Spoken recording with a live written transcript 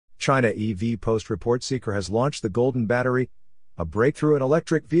China EV Post reports Zeekr has launched the Golden Battery, a breakthrough in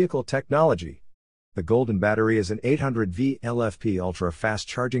electric vehicle technology. The Golden Battery is an 800V LFP ultra-fast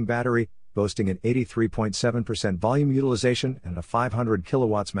charging battery, boasting an 83.7% volume utilization and a 500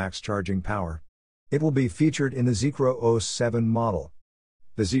 kilowatts max charging power. It will be featured in the Zeekr 07 model.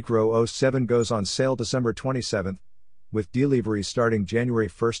 The Zeekr 07 goes on sale December 27, with deliveries starting January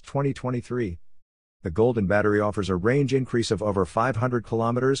 1, 2023. The Golden Battery offers a range increase of over 500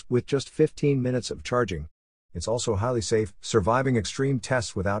 kilometers with just 15 minutes of charging. It's also highly safe, surviving extreme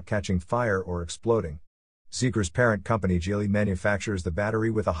tests without catching fire or exploding. Zeekr's parent company Geely manufactures the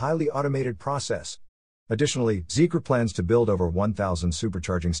battery with a highly automated process. Additionally, Zeekr plans to build over 1,000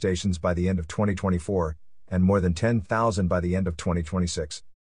 supercharging stations by the end of 2024, and more than 10,000 by the end of 2026.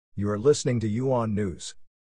 You are listening to Yuan News.